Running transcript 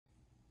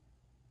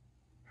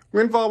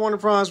Windfall Wonder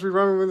Prawns,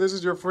 remember, this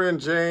is your friend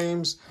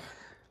James.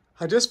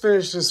 I just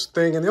finished this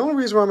thing, and the only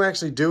reason why I'm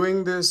actually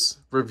doing this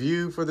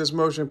review for this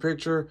motion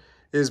picture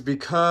is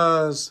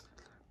because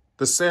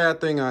the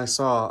sad thing I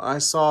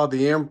saw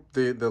the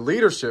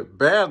leadership,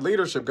 bad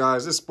leadership,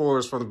 guys. This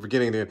spoilers from the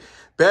beginning to the end.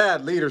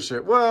 Bad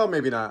leadership. Well,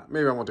 maybe not.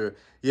 Maybe I won't do it.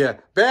 Yeah,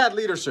 bad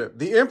leadership.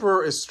 The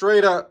emperor is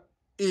straight up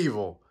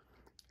evil,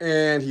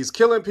 and he's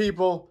killing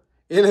people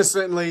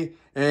innocently,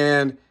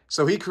 and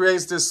so he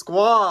creates this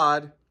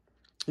squad,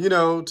 you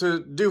know, to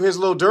do his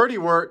little dirty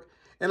work.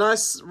 And I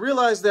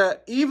realized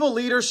that evil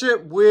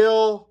leadership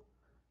will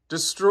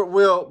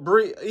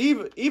breed,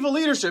 evil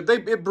leadership.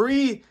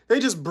 They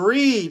just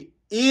breed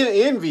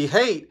envy,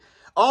 hate,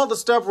 all the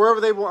stuff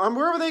wherever they want,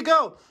 wherever they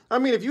go. I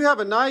mean, if you have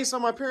a nice,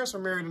 my parents were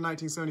married in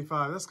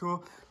 1975. That's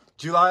cool.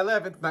 July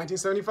 11th,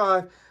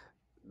 1975.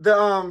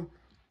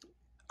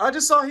 I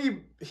just saw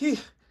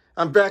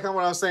I'm back on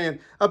what I was saying.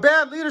 A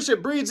bad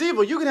leadership breeds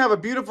evil. You can have a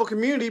beautiful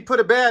community, put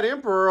a bad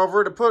emperor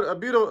over it, to put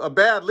a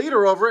bad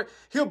leader over it.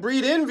 He'll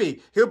breed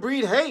envy. He'll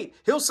breed hate.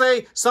 He'll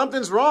say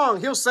something's wrong.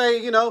 He'll say,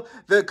 you know,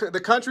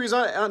 the country's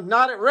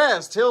not at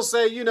rest. He'll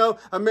say, you know,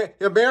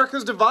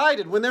 America's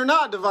divided when they're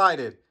not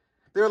divided.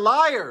 They're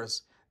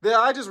liars.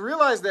 I just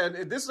realized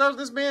that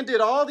this man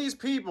did all these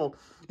people.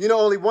 You know,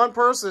 only one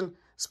person,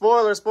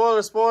 spoiler,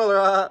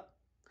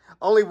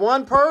 only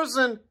one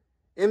person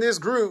in this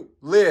group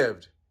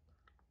lived.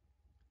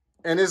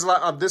 And it's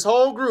like this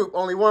whole group,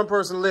 only one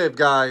person lived,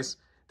 guys.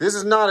 This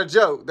is not a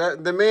joke.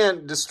 The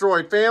man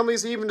destroyed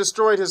families. He even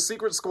destroyed his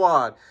secret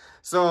squad.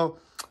 So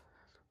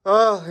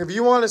if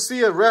you want to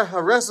see a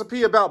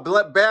recipe about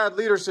bad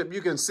leadership, you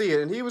can see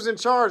it. And he was in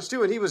charge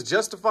too, and he was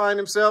justifying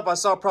himself. I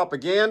saw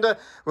propaganda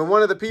when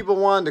one of the people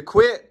wanted to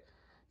quit,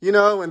 you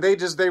know, and they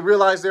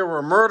realized they were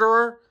a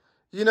murderer,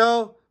 you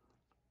know.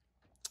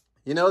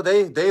 You know,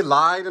 they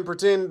lied and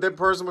pretended that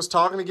person was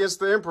talking against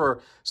the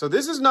emperor. So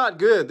this is not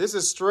good. This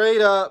is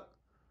straight up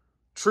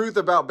truth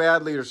about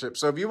bad leadership.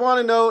 So if you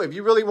want to know, if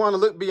you really want to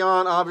look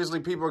beyond,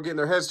 obviously people are getting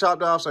their heads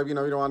chopped off. So if you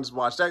know you don't want to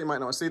watch that, you might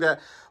not want to see that.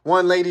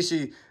 One lady,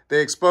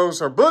 they exposed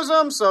her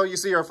bosom, so you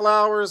see her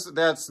flowers.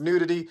 That's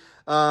nudity.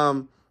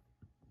 You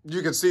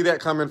can see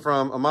that coming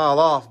from a mile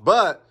off.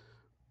 But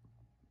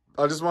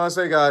I just want to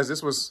say, guys,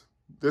 this was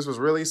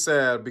really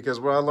sad, because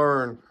what I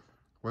learned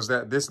was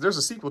that there's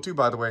a sequel too,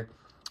 by the way.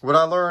 What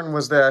I learned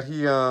was that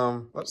he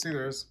let's see,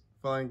 there's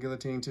Flying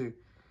Guillotine too.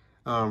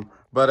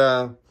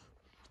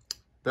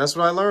 That's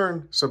what I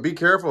learned. So be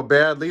careful.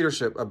 Bad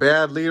leadership. A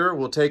bad leader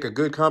will take a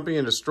good company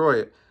and destroy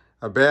it.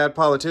 A bad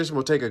politician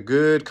will take a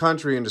good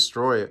country and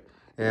destroy it.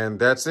 And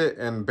that's it.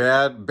 And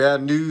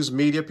bad news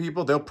media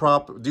people, they'll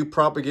do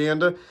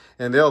propaganda,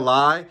 and they'll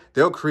lie.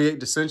 They'll create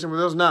dissension where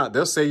there's not.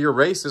 They'll say you're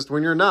racist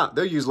when you're not.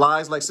 They'll use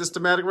lies like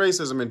systematic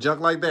racism and junk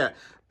like that.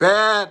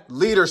 Bad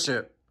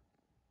leadership.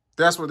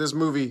 That's what this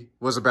movie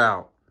was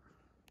about.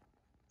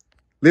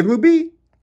 Live movie.